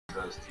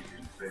first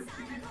healing phase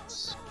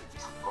begins.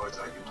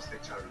 However, you must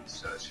take charge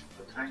research.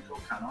 The tanker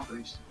cannot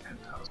reach the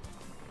penthouse.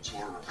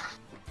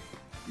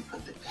 You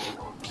put the pin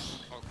on.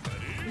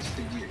 Okay. It's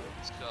the year.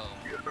 So,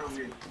 You're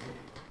with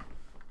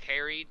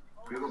carried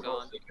moves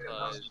on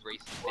because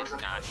racist is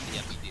not the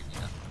MVP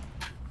enough.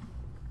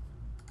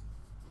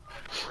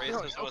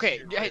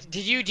 Okay,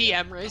 did you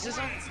DM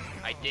racism?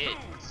 I did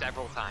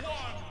several times.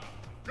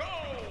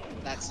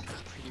 That's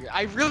pretty good.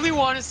 I really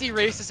want to see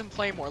racism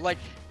play more. Like,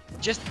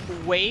 just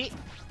wait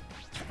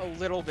a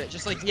little bit.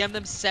 Just like DM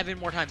them 7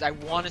 more times. I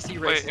want to see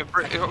racism.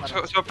 Wait, so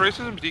if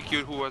racism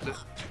DQ'd, who was it?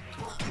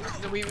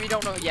 No, we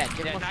don't know yet.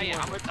 Give Yeah, them a not few yet.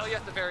 more. I'm gonna tell you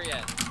at the very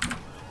end.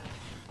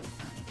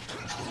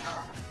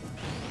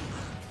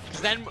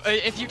 'Cause then,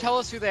 if you tell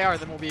us who they are,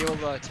 then we'll be able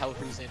to tell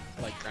who's in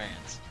like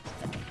trans.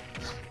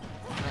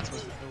 That's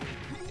what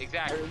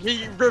Exactly.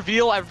 we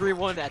reveal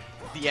everyone at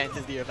the end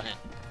of the event.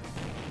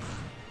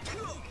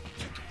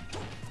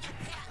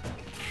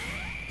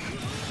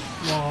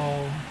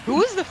 Whoa.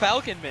 Who is the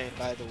Falcon main,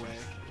 by the way?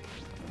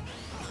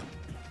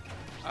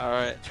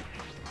 Alright.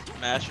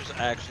 Master's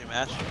actually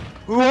Master.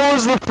 Who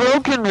was the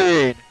Falcon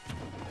main?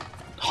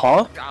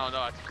 Huh? I don't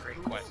know. That's a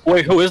great question.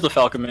 Wait, who is the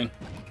Falcon man?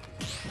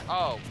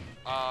 Oh,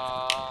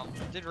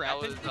 Did that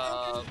Rapid?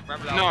 was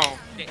remember that?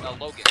 No. Was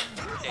Logan.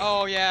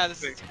 Oh yeah,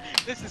 this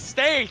is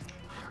Steak.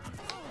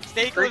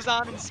 Steak lives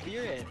on in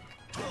spirit.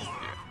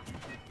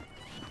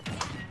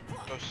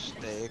 Go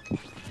steak.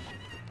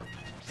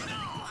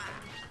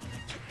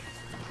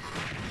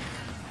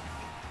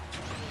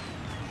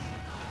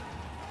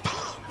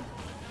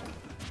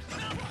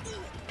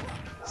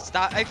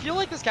 Stop. I feel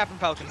like this Captain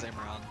Falcon's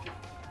Imran.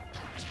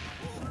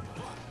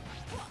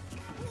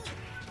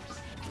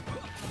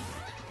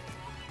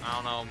 I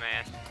don't know,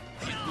 man.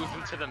 He's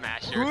moving to the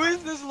Masher. Who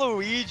is this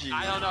Luigi?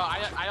 I don't know.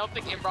 I don't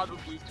think Imran would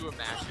move to a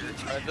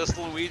Masher. This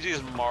Luigi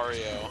is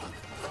Mario.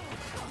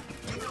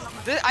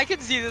 I can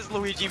see this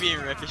Luigi being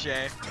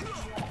Ricochet.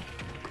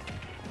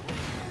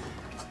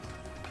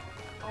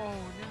 Oh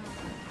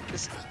no.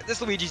 This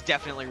Luigi's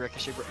definitely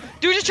Ricochet, bro.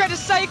 Dude just tried to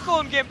cycle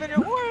him, Gimp, and it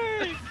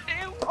worked!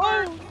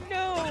 Oh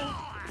no!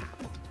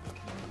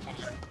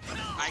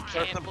 I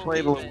Start can't to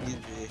play believe it. Luigi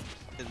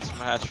in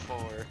Smash 4.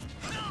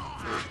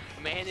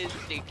 Man is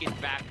thinking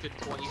back to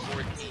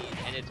 2014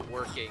 and it's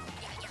working.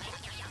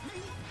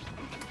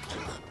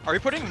 Are we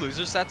putting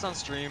loser sets on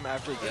stream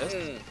after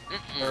this?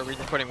 Or are we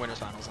just putting winners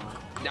finals on?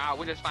 Nah,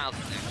 winners finals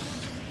is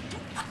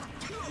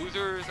next.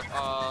 Losers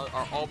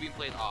are all being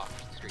played off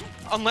stream.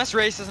 Unless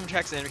racism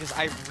checks in, because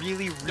I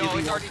really No, it's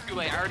want- already too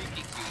late. I already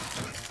peeked you.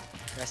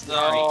 That's No.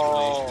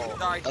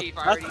 Sorry, Chief.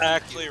 I That's already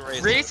actually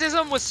peeked racist.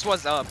 Racism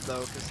was up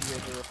though, because he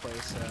had to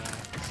replace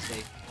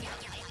Steak.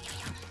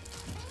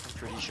 I'm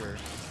pretty sure. you.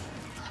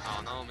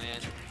 Oh no, man.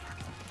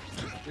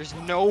 There's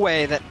no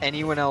way that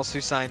anyone else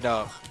who signed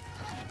up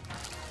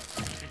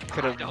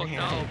could have I don't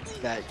handled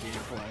that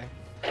gameplay.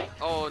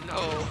 Oh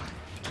no.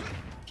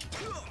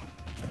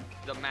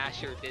 The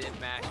masher didn't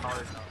mash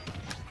hard enough.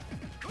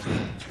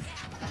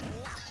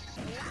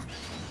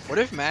 What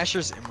if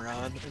Masher's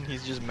Imran and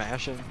he's just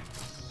mashing?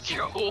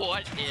 Yo,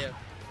 what if?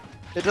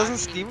 It doesn't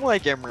I mean- seem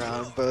like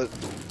Imran, but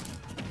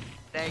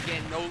Then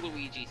again, no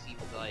Luigi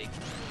seems like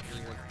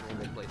really went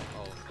through a place.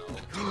 Oh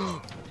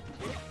no.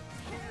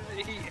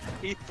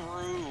 He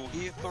threw.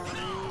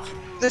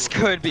 this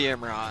could be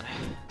Imran.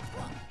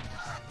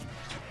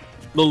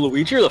 The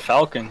Luigi or the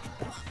Falcon?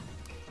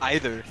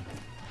 Either.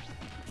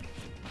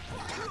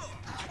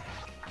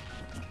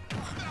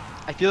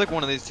 I feel like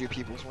one of these two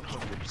people is 100%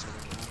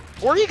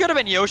 Imran. Or he could have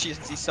been Yoshi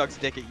since he sucks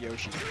dick at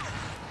Yoshi.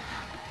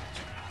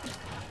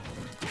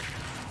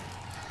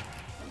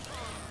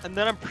 And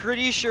then I'm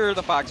pretty sure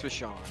the fox was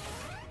Sean.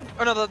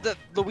 Oh no, the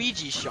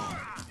Luigi's Sean.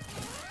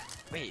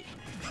 Wait.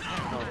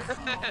 I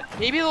don't know.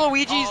 Maybe the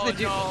Luigi's Oh, the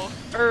dude. no.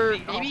 Or He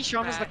maybe got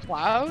Sean is the back.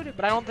 Cloud,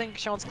 but I don't think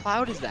Sean's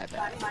Cloud is that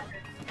bad.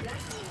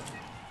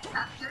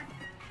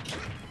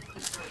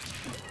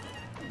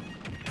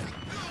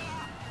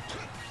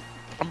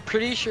 I'm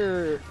pretty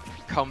sure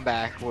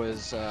comeback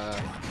was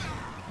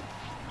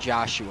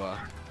Joshua.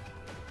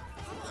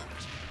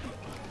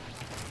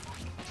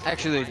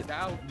 Actually, Find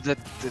out. the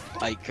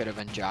Ike could have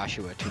been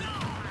Joshua too.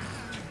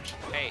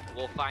 Hey,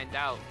 we'll find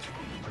out.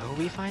 Will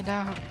we find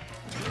out?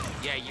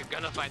 Yeah, you're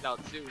gonna find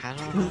out soon. I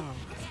don't know.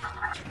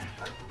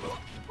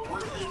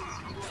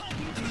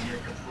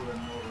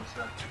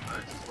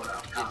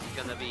 It's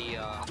gonna be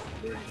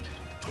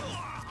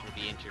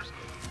interesting.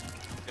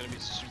 It's gonna be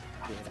super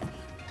good.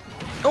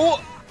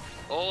 Oh!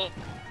 Oh,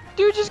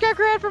 Dude just got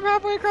grabbed from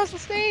halfway across the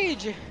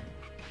stage!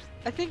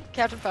 I think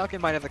Captain Falcon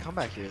might have the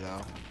comeback here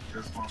though.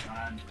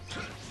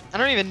 I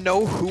don't even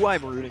know who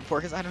I'm rooting for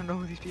because I don't know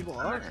who these people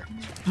are.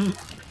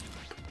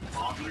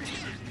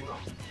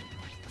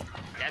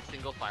 that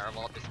single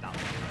fireball just stopped.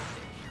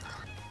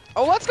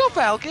 Oh, let's go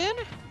Falcon!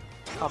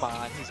 Come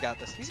on, he's got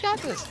this. He's got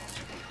this!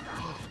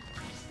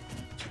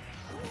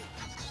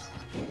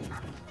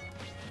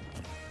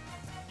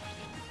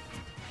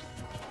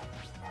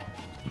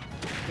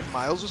 If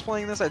Miles was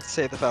playing this, I'd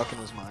say the Falcon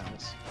was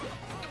Miles.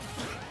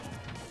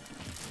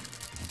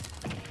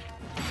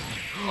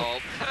 Oh.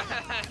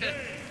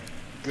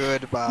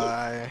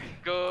 Goodbye.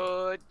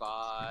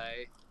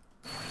 Goodbye.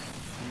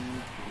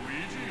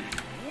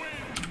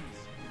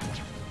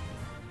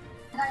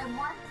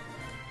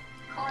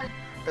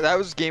 That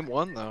was game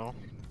 1 though.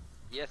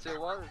 Yes, it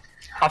was.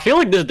 I feel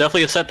like this is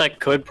definitely a set that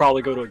could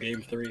probably go to a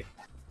game 3.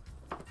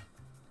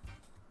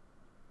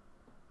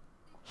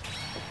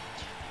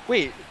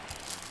 Wait,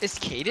 is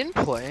Caden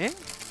playing?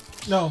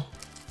 No.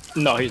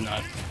 No, he's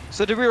not.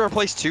 So did we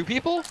replace 2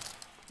 people?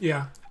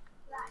 Yeah.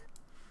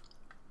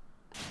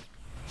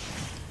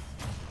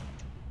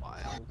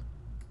 Wild.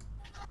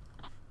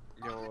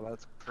 Yo,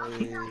 that's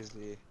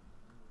crazy.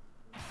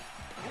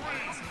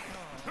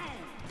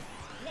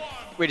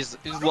 Wait, is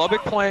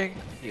Lubbock playing?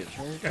 He is,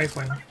 right? Yeah, he's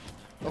playing.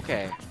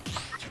 Okay.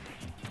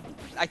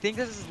 I think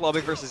this is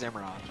Lubbock versus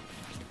Imran.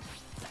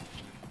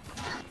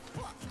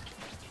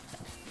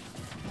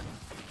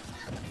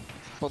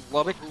 But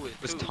Lubbock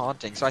was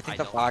taunting, so I think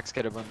the Fox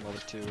could have won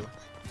Lubbock too.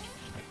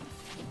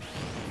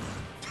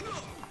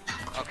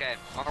 Okay,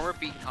 Armor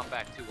beat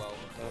comeback 2-0.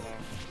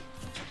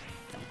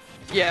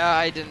 Yeah,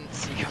 I didn't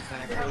see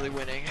comeback really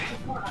winning.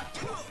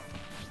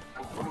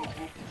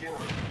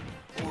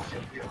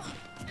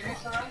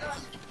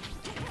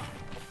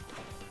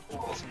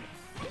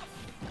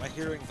 Am I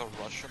hearing the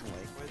Russian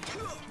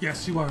language?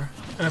 Yes, you are.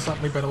 And that's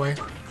not me, by the way.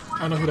 I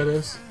don't know who that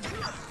is.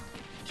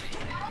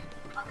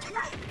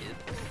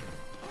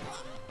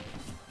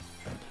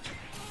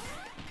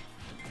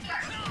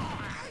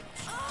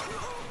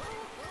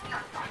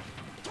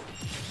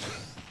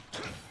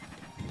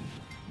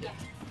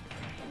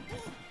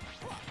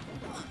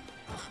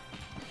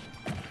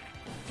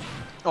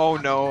 Oh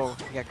no,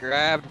 he got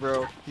grabbed,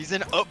 bro. He's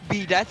in up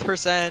B death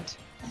 %.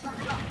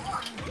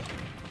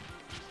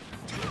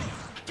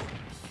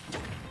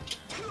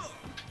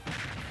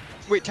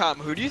 Wait, Tom,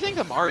 who do you think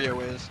the Mario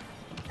is?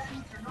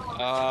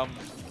 I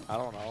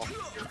don't know.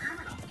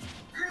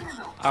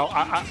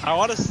 I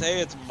want to say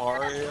it's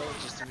Mario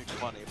just to be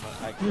funny, but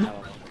I don't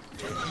know.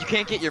 You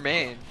can't get your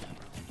main.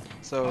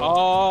 So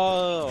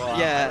Oh.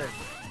 yeah.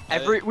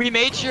 We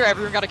made sure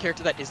everyone got a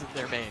character that isn't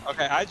their main.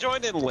 Okay, I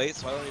joined in late,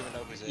 so I don't even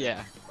know who's in.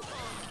 Yeah.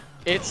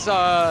 It's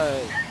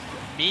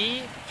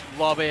me,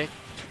 Lubbock,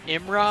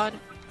 Imran,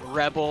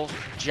 Rebel,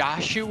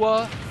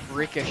 Joshua,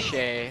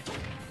 Ricochet,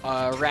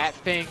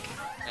 Ratfink,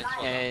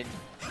 and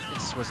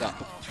this was up.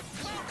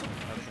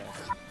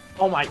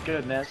 Oh my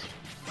goodness.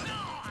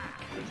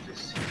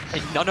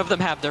 And none of them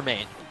have their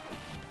main.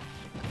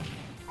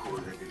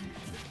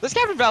 This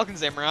Captain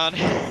Falcon's Imran.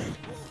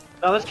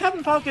 No, this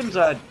Captain Falcon's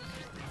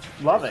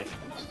Lubbock.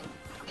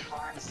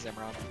 This is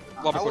Imran.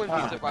 I Lubbock would wouldn't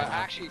be be surprised.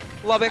 Actually,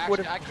 Lubbock would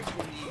have. I could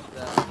believe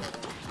that.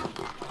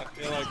 I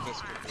feel like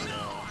this could be.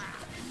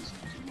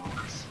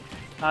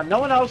 No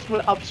one else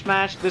would up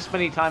smash this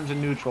many times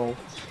in neutral.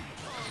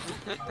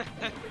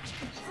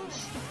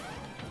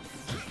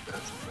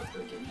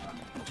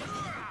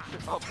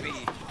 Oh, B.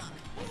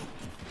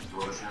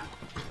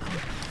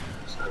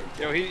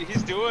 Yo,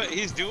 he's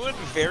doing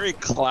very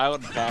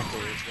cloud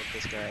backwards with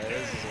this guy.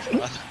 This is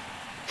fun.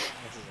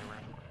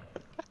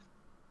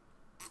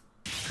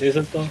 Is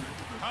it though?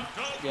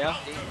 Yeah.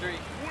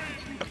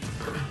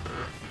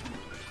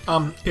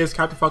 8-3. Is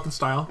Captain Falcon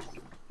style?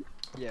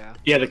 Yeah.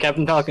 Yeah, the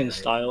Captain Falcon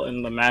style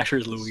and the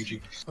Masher's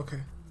Luigi. Okay.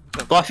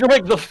 But I feel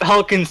like the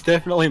Falcon's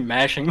definitely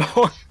mashing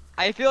more.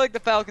 I feel like the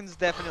Falcon's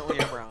definitely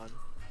Imran.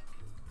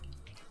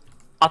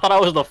 I thought I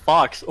was the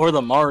Fox or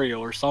the Mario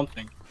or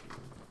something.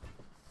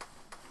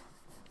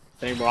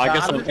 Dang, bro, I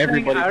guess I'm just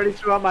everybody. saying, I already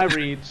threw out my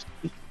reads.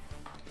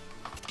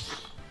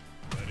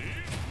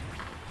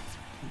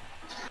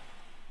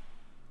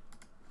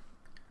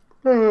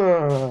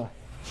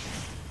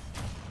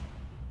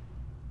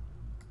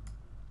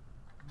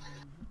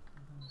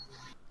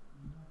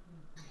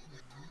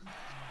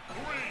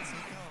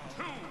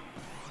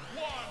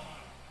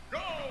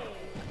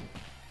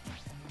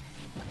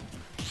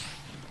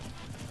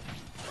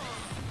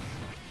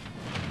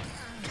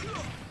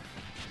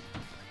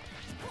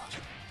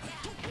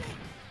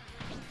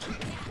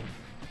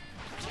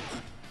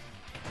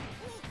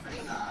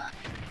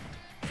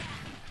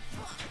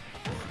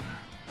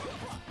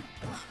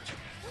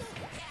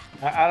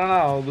 I don't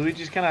know.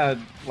 Luigi's kind of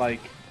like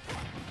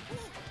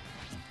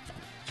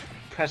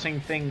pressing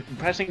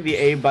the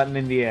A button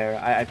in the air.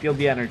 I feel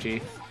the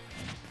energy.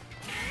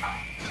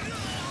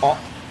 Oh.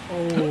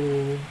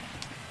 Oh.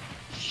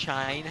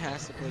 Shine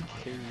has to play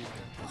carry.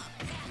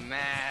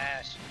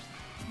 Mash.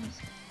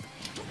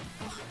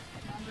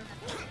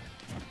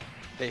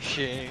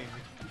 Fishing.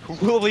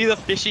 Who will be the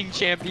fishing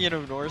champion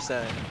of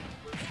Norset?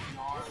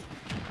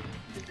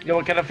 Yo,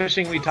 what kind of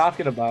fishing we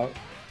talking about?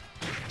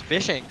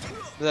 Fishing.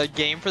 The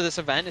game for this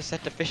event is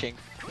set to fishing.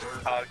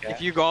 Okay.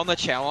 If you go on the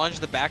challenge,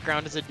 the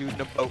background is a dude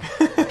in a boat.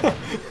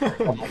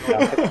 Oh my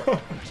God.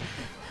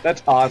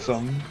 That's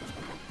awesome.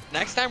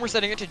 Next time we're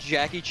setting it to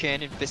Jackie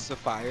Chan and Fists of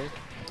Fire.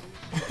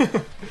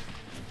 You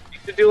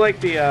should do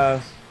like the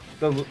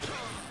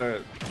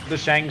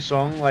Shang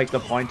Tsung, like the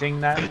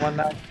pointing that one.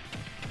 That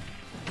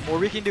Or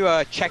we can do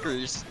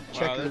checkers.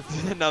 Check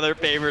this. Another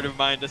favorite of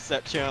mine to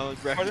set challenge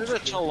What records. is a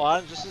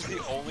challenge? This is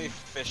the only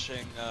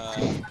fishing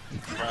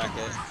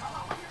bracket.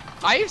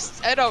 I've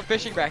set out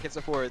fishing brackets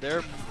before. There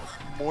are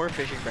more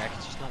fishing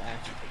brackets, just not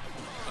active.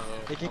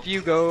 Like if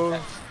you go,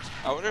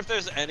 I wonder if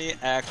there's any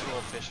actual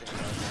fishing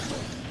brackets.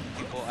 Like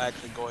people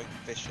actually going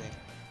fishing.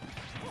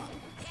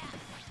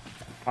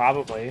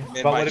 Probably.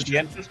 Made But by would it be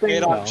interesting?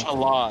 Made on No.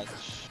 challenge.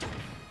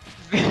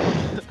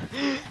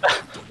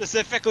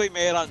 Specifically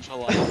made on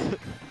challenge.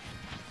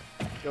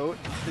 Goat,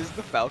 is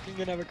the Falcon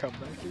gonna have a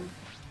comeback here?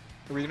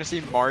 Are we gonna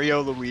see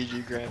Mario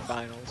Luigi Grand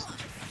Finals?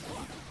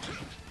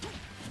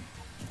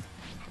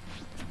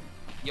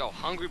 Yo,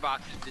 Hungry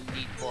Box is in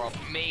need for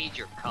a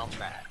major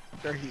comeback.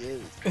 There he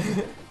is.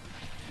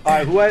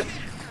 Alright,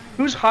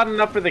 who's hot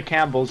enough for the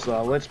Campbells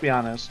though? Let's be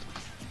honest.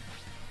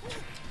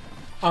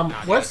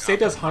 What state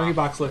does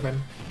Hungrybox live in?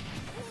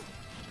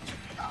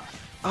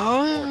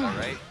 Florida,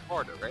 right?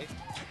 Florida, right?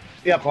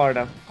 Yeah,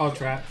 Florida. I'll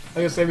try. I was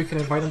gonna say we can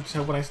invite him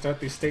to when I start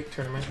the state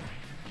tournament.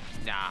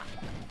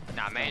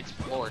 Nah, man, it's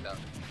Florida.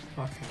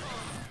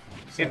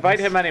 Okay. Invite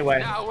him anyway.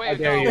 No, How wait,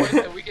 dare no, you?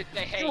 wait, we could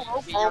say, hey,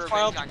 Low see your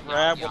profile revenge on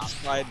grab Yum with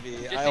Yum. Slide V.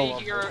 Just I say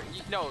love your, it.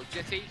 no,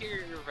 just say your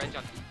revenge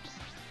on Oops.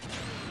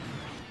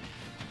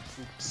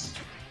 Oops.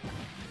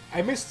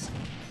 I missed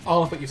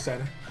all of what you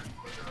said.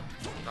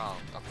 Oh,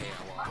 okay,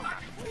 well, I'm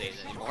not gonna say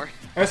it anymore.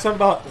 There's something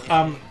about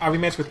our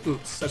rematch with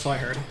Oops. That's all I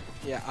heard.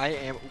 Yeah, I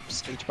am.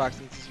 Oops. H-Box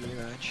needs his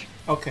rematch.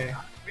 Okay.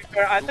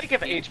 I think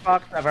if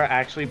HBox ever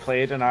actually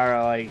played in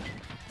our like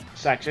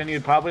section,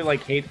 you'd probably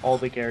like hate all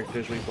the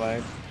characters we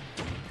play.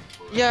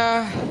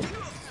 Yeah.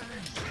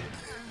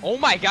 Oh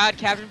my God,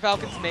 Captain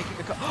Falcon's making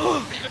the.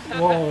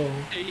 Whoa.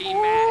 He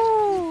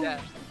matched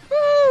that.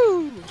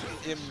 Woo!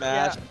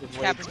 Imagine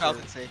Captain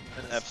Falcon's taking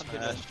an this. F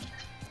smash.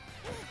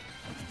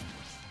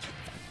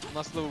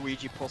 Unless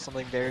Luigi pulls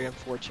something very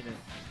unfortunate.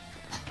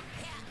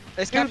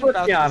 Is Dude, Captain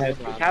let's be Falcon honest.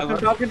 still around? Captain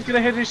Falcon's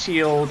gonna hit his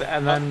shield,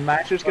 and then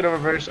Master's gonna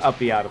reverse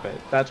uppy out of it.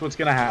 That's what's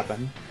gonna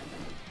happen.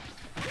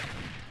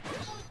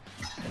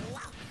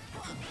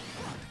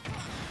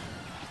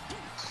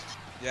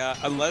 Yeah,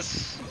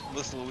 unless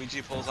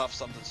Luigi pulls off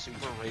something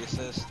super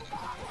racist.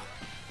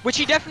 Which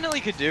he definitely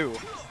could do.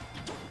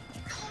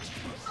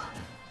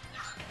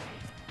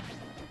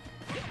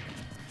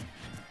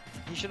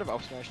 He should have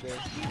up smashed there.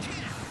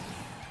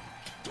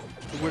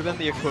 It would have been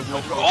the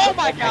equivalent. Oh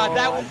my God,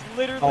 that was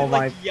literally Oh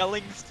my- like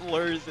yelling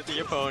slurs at the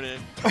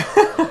opponent.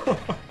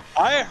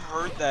 I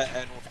heard that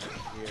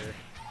N-word here.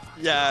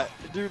 Yeah,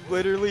 dude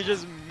literally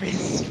just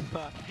missed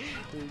my...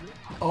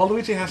 All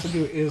Luigi has to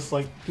do is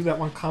like do that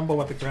one combo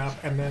with the grab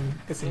and then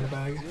it's in the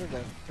bag.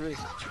 Three.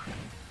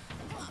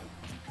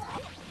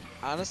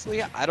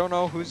 Honestly, I don't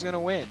know who's gonna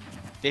win.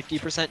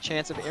 50%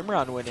 chance of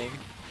Imran winning.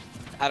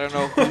 I don't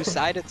know whose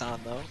side it's on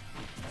though.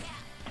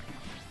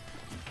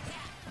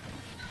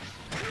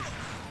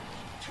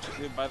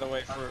 Dude, by the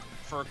way,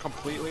 for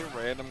completely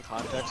random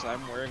context,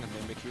 I'm wearing a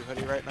Mimikyu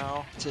hoodie right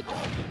now. It's a dog.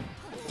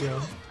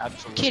 Yeah.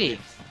 Absolutely. Kitty.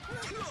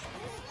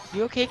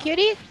 You okay,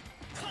 Kitty?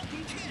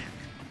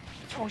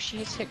 Oh, she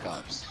has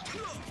hiccups.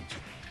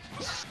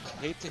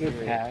 Hate to hear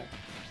Good it. cat.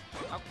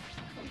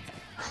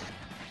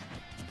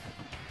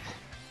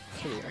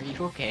 Kitty, are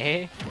you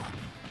okay?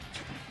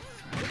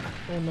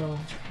 Oh no.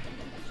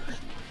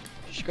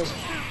 She goes.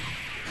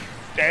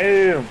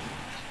 Damn.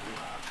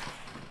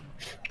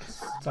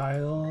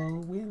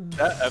 Style wins.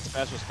 That F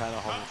smash was kind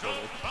of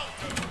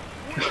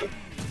homophobic.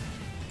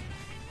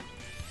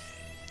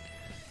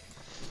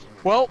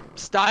 Well,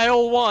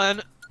 style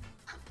won.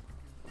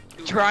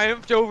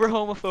 Triumphed over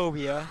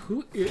homophobia.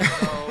 Who is So,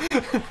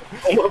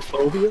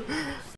 homophobia?